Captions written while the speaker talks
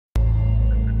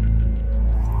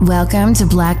Welcome to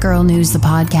Black Girl News, the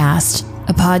podcast,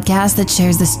 a podcast that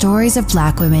shares the stories of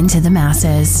Black women to the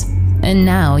masses. And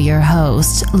now your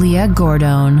host, Leah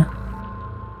Gordon. I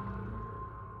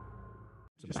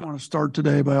just want to start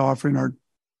today by offering our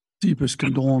deepest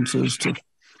condolences to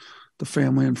the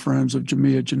family and friends of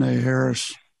Jamia Janae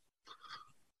Harris,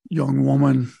 young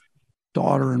woman,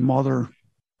 daughter, and mother,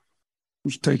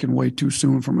 was taken way too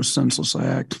soon from a senseless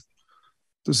act.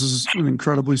 This is an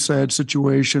incredibly sad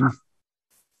situation,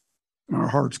 and our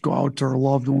hearts go out to our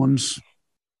loved ones.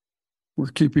 We're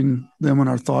keeping them in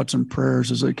our thoughts and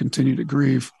prayers as they continue to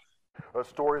grieve. A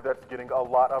story that's getting a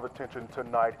lot of attention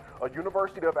tonight. A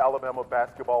University of Alabama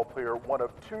basketball player, one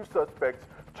of two suspects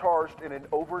charged in an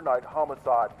overnight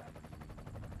homicide.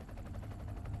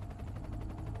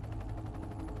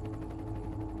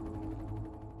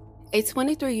 A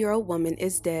 23-year-old woman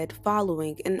is dead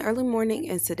following an early morning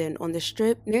incident on the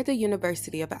Strip near the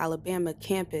University of Alabama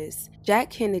campus. Jack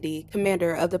Kennedy,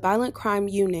 commander of the Violent Crime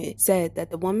Unit, said that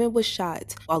the woman was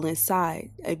shot while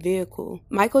inside a vehicle.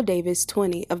 Michael Davis,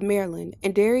 20, of Maryland,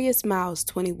 and Darius Miles,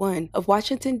 21, of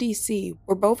Washington, D.C.,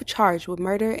 were both charged with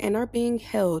murder and are being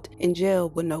held in jail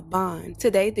with no bond.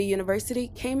 Today, the university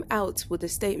came out with a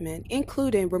statement,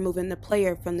 including removing the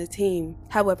player from the team.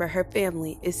 However, her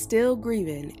family is still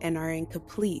grieving and are in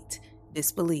complete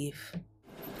disbelief.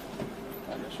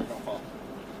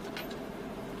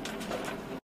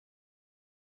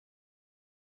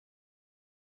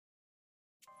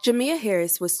 Jamia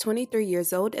Harris was 23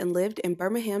 years old and lived in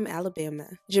Birmingham, Alabama.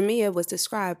 Jamia was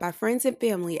described by friends and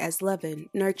family as loving,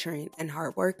 nurturing, and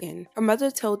hardworking. Her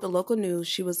mother told the local news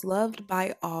she was loved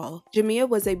by all. Jamia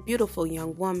was a beautiful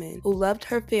young woman who loved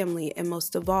her family and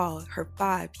most of all, her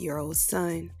 5-year-old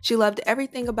son. She loved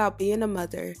everything about being a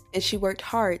mother, and she worked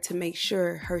hard to make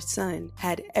sure her son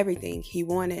had everything he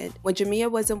wanted. When Jamia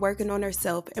wasn't working on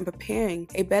herself and preparing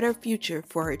a better future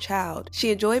for her child, she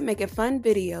enjoyed making fun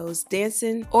videos,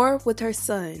 dancing, or with her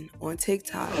son on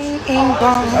TikTok. See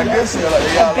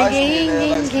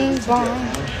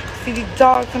these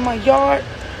dogs in my yard.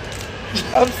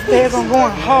 Upstairs, I'm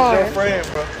going hard.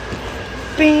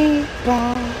 Bing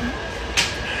bong,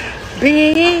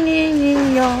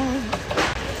 bing yong,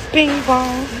 bing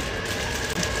bong.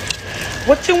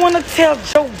 What you wanna tell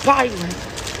Joe Biden?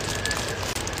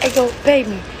 Hey yo,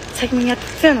 baby, take me out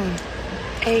to dinner.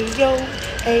 Hey yo,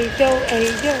 hey yo,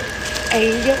 hey yo.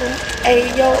 Ayo,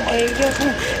 ayo, ayo,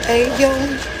 ayo,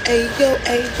 ayo,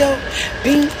 ayo,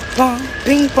 bing bong,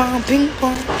 bing bong, bing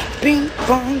bong, bing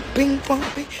bong, bing bong,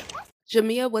 bing.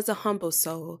 Jamia was a humble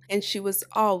soul, and she was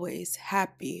always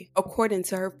happy. According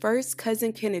to her first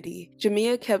cousin Kennedy,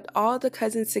 Jamia kept all the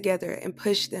cousins together and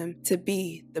pushed them to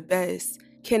be the best.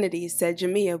 Kennedy said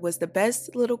Jamia was the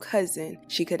best little cousin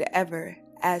she could ever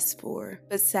asked for.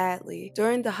 But sadly,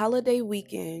 during the holiday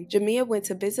weekend, Jamia went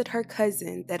to visit her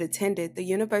cousin that attended the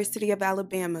University of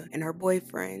Alabama and her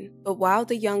boyfriend. But while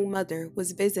the young mother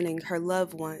was visiting her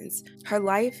loved ones, her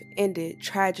life ended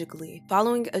tragically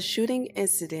following a shooting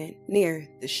incident near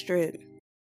the Strip.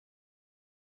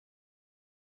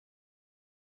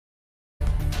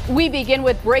 We begin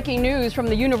with breaking news from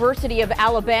the University of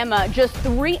Alabama. Just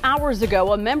 3 hours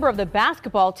ago, a member of the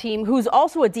basketball team, who's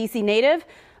also a D.C. native,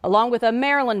 along with a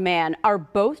Maryland man, are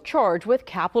both charged with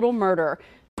capital murder.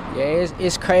 Yeah,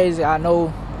 it's crazy. I know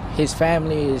his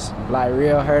family is like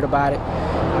real hurt about it.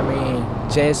 I mean,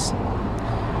 just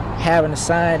having a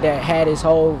son that had his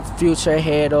whole future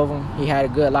ahead of him, he had a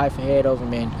good life ahead of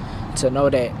him, and to know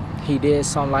that he did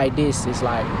something like this, it's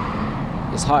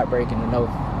heartbreaking to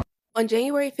know. On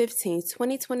January 15,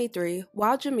 2023,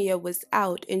 while Jamia was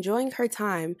out enjoying her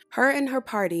time, her and her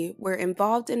party were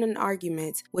involved in an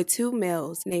argument with two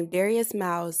males named Darius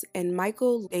Miles and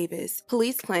Michael Davis.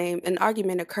 Police claim an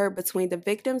argument occurred between the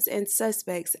victims and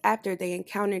suspects after they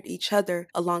encountered each other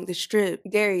along the Strip.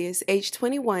 Darius, age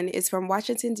 21, is from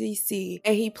Washington, D.C.,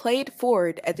 and he played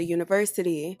forward at the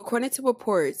university. According to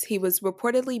reports, he was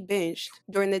reportedly benched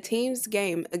during the team's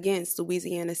game against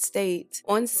Louisiana State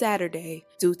on Saturday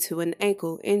due to an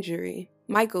ankle injury.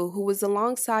 Michael, who was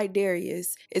alongside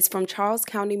Darius, is from Charles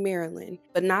County, Maryland,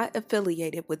 but not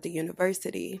affiliated with the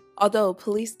university. Although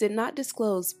police did not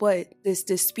disclose what this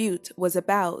dispute was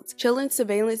about, chilling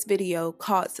surveillance video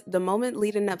caught the moment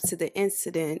leading up to the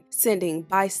incident, sending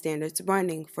bystanders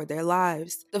running for their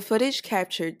lives. The footage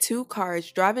captured two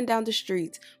cars driving down the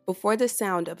street before the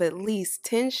sound of at least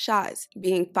 10 shots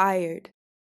being fired.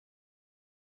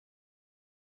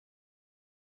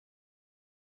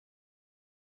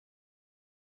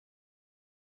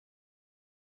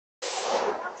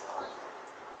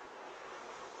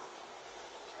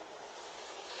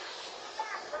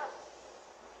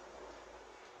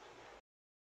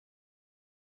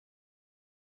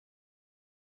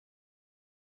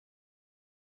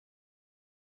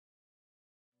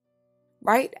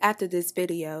 Right after this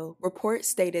video, reports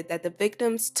stated that the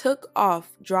victims took off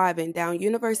driving down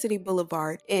University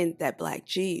Boulevard in that black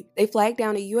Jeep. They flagged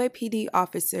down a UAPD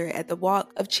officer at the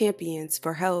Walk of Champions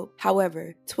for help.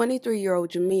 However,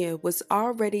 23-year-old Jamia was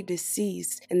already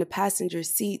deceased in the passenger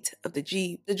seat of the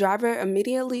Jeep. The driver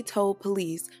immediately told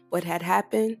police what had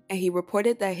happened, and he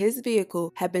reported that his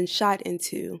vehicle had been shot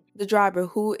into. The driver,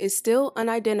 who is still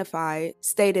unidentified,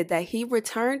 stated that he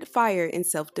returned fire in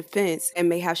self-defense and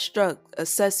may have struck a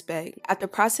suspect. After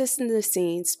processing the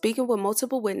scene, speaking with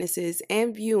multiple witnesses,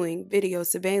 and viewing video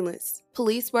surveillance,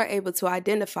 police were able to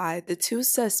identify the two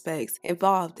suspects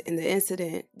involved in the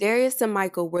incident. Darius and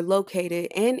Michael were located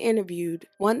and interviewed.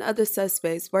 One of the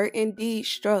suspects were indeed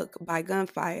struck by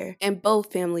gunfire, and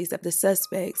both families of the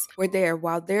suspects were there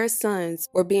while their sons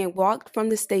were being walked from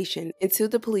the station into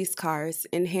the police cars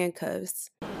in handcuffs.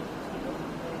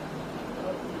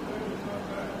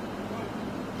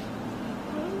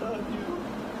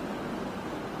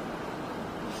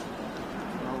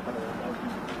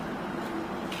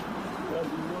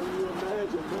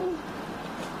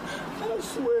 I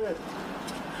swear,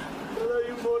 I love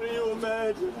you more than you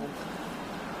imagine.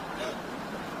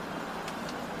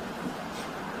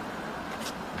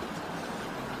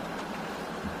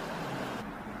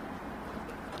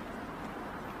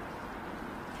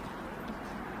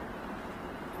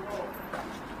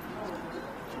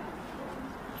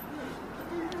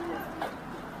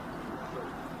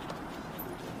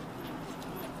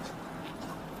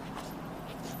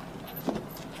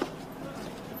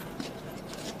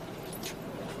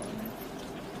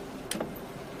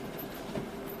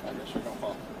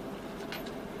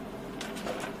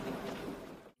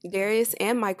 Darius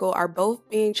and Michael are both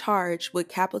being charged with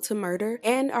capital murder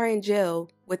and are in jail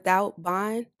without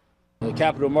bond. The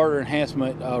capital murder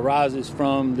enhancement arises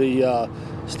from the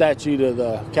statute of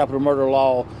the capital murder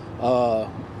law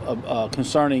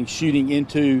concerning shooting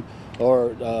into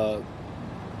or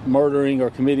murdering or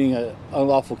committing an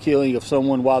unlawful killing of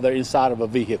someone while they're inside of a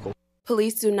vehicle.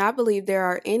 Police do not believe there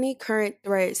are any current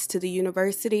threats to the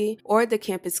university or the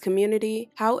campus community.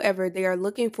 However, they are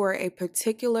looking for a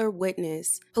particular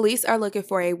witness. Police are looking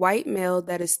for a white male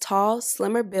that is tall,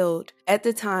 slimmer build. At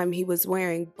the time, he was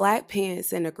wearing black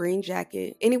pants and a green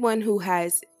jacket. Anyone who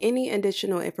has any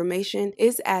additional information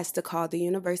is asked to call the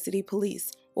university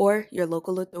police or your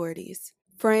local authorities.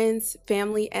 Friends,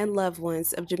 family, and loved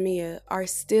ones of Jamia are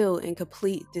still in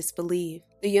complete disbelief.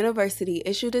 The university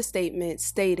issued a statement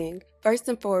stating, "First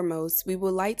and foremost, we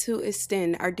would like to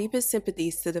extend our deepest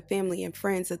sympathies to the family and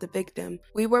friends of the victim.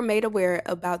 We were made aware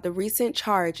about the recent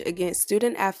charge against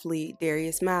student-athlete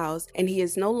Darius Miles, and he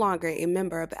is no longer a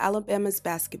member of Alabama's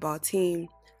basketball team.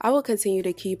 I will continue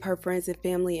to keep her friends and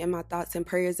family in my thoughts and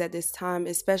prayers at this time,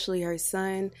 especially her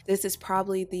son. This is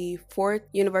probably the fourth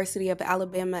University of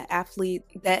Alabama athlete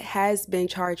that has been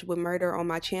charged with murder on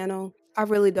my channel. I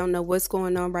really don't know what's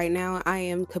going on right now. I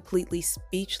am completely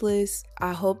speechless.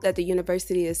 I hope that the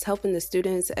university is helping the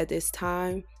students at this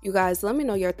time. You guys, let me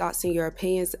know your thoughts and your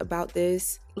opinions about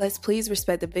this. Let's please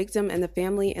respect the victim and the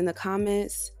family in the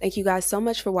comments. Thank you guys so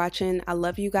much for watching. I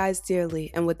love you guys dearly.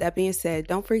 And with that being said,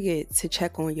 don't forget to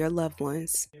check on your loved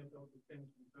ones.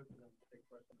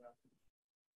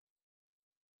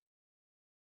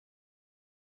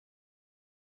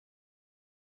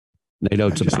 I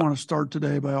just want to start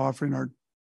today by offering our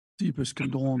deepest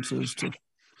condolences to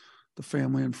the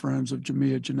family and friends of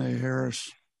Jamia Janae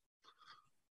Harris,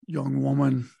 young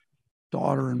woman,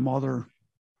 daughter, and mother,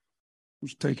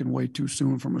 was taken way too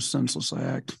soon from a senseless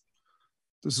act.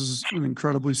 This is an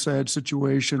incredibly sad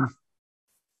situation.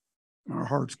 Our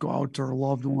hearts go out to our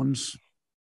loved ones.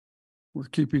 We're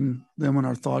keeping them in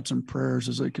our thoughts and prayers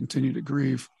as they continue to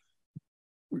grieve.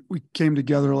 We came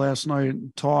together last night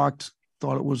and talked.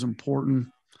 Thought it was important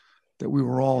that we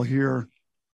were all here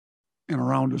and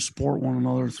around to support one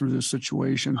another through this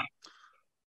situation.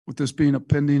 With this being a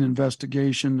pending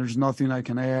investigation, there's nothing I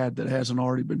can add that hasn't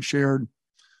already been shared.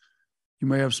 You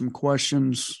may have some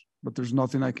questions, but there's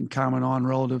nothing I can comment on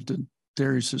relative to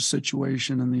Darius's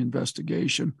situation and the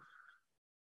investigation.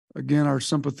 Again, our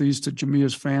sympathies to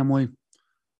Jamia's family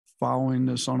following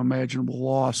this unimaginable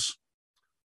loss.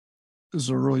 This is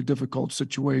a really difficult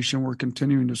situation. We're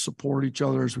continuing to support each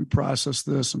other as we process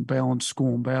this and balance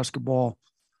school and basketball.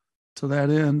 To that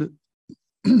end,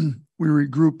 we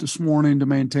regrouped this morning to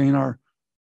maintain our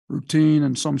routine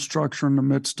and some structure in the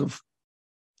midst of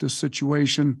this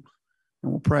situation,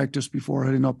 and we'll practice before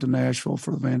heading up to Nashville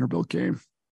for the Vanderbilt game.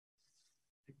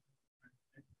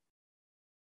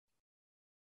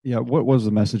 Yeah, what was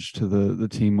the message to the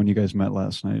team when you guys met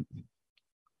last night?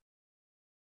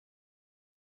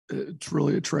 It's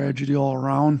really a tragedy all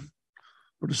around.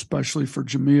 but especially for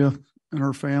Jamia and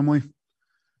her family.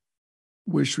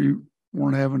 Wish we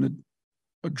weren't having to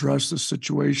address this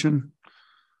situation.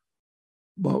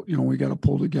 But, we got to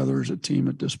pull together as a team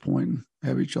at this point and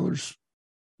have each other's,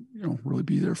 really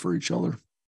be there for each other.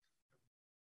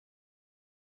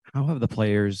 How have the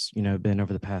players, been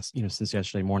over the past, since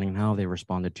yesterday morning, and how have they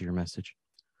responded to your message?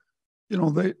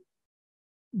 They've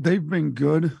been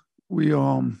good. There's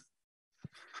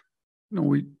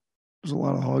a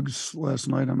lot of hugs last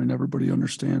night. I mean, everybody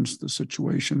understands the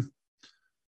situation,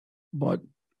 but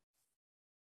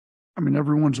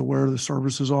everyone's aware of the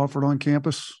services offered on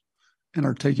campus and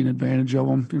are taking advantage of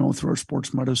them, through our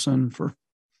sports medicine for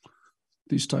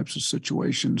these types of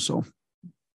situations. So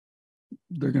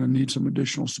they're going to need some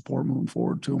additional support moving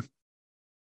forward too.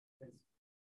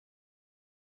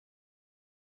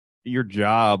 Your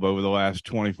job over the last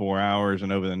 24 hours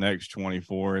and over the next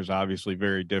 24 is obviously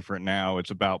very different now.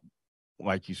 It's about,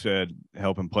 like you said,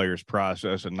 helping players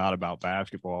process and not about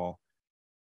basketball.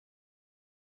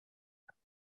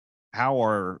 How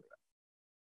are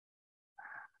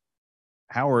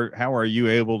you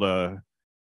able to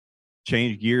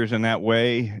change gears in that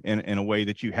way, in a way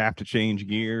that you have to change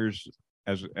gears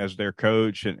as their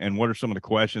coach? And what are some of the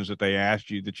questions that they asked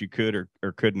you that you could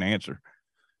or couldn't answer?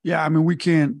 Yeah, we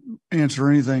can't answer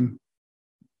anything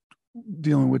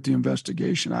dealing with the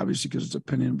investigation, obviously, because it's a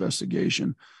pending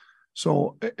investigation.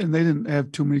 So, and they didn't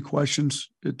have too many questions.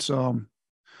 It's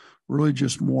really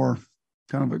just more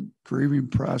kind of a grieving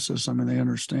process. They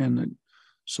understand the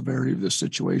severity of the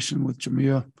situation with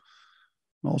Jamia,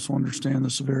 and also understand the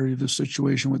severity of the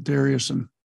situation with Darius, and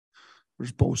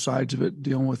there's both sides of it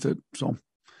dealing with it. So,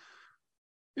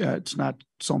 yeah, it's not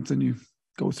something you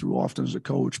go through often as a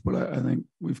coach, but I think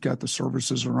we've got the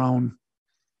services around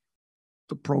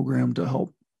the program to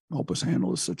help us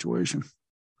handle the situation.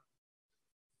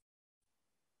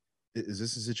 Is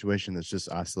this a situation that's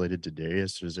just isolated to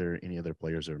Darius, or is there any other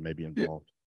players that are maybe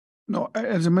involved? No,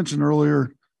 as I mentioned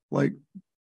earlier, like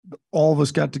all of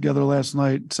us got together last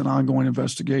night. It's an ongoing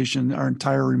investigation. Our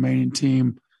entire remaining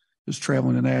team is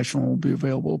traveling to Nashville and will be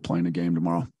available to play in the game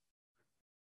tomorrow.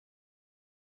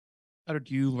 How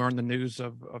did you learn the news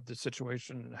of the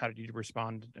situation? How did you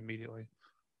respond immediately?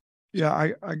 Yeah,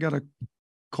 I got a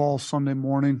call Sunday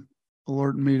morning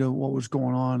alerting me to what was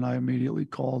going on. I immediately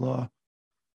called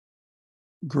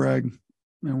Greg,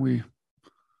 and we,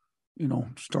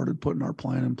 started putting our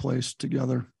plan in place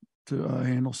together to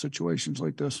handle situations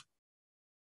like this.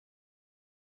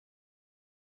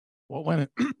 What went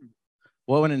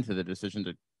into the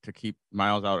decision to keep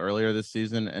Miles out earlier this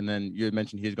season? And then you had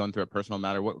mentioned he's going through a personal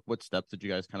matter. What steps did you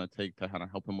guys kind of take to kind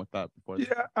of help him with that before?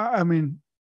 Yeah,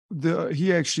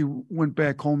 he actually went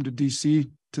back home to DC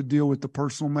to deal with the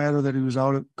personal matter that he was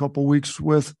out a couple weeks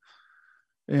with.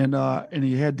 And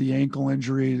he had the ankle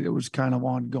injury. It was kind of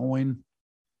ongoing.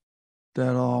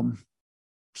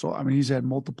 He's had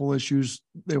multiple issues.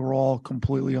 They were all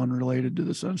completely unrelated to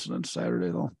this incident Saturday,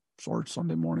 though, or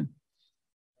Sunday morning.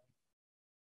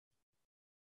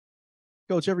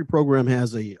 Coach, every program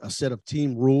has a set of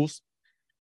team rules.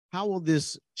 How will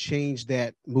this change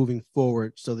that moving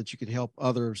forward so that you can help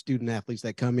other student athletes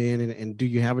that come in? And do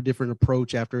you have a different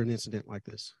approach after an incident like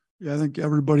this? Yeah, I think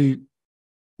everybody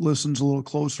listens a little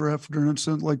closer after an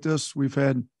incident like this. We've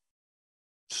had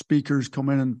speakers come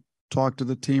in and talk to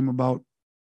the team about,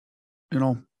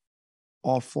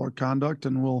 off-floor conduct,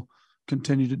 and we'll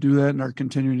continue to do that and are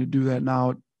continuing to do that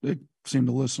now. They seem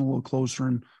to listen a little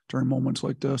closer during moments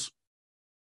like this.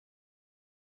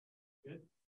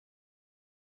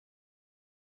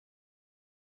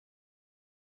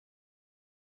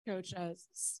 Coach,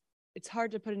 it's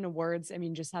hard to put into words,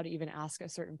 just how to even ask a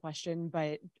certain question,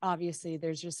 but obviously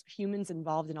there's just humans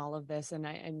involved in all of this,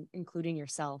 and including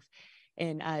yourself.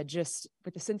 And just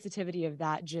with the sensitivity of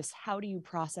that, just how do you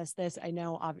process this? I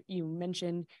know you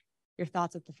mentioned your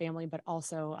thoughts with the family, but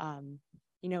also,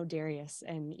 Darius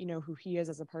and who he is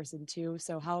as a person too.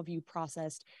 So how have you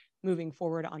processed moving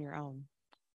forward on your own?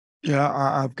 Yeah,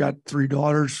 I've got 3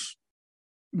 daughters.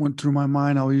 Went through my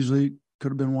mind how easily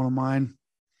could have been one of mine.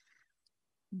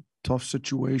 Tough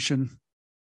situation.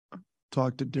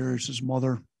 Talked to Darius's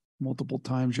mother multiple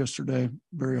times yesterday.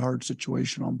 Very hard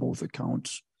situation on both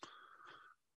accounts.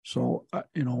 So,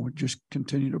 just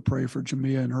continue to pray for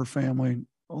Jamia and her family,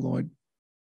 although I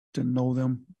didn't know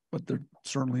them, but they're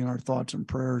certainly in our thoughts and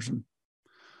prayers, and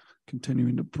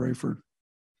continuing to pray for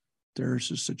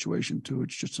Darius's situation too.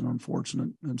 It's just an unfortunate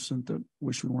incident that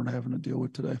wish we weren't having to deal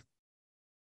with today.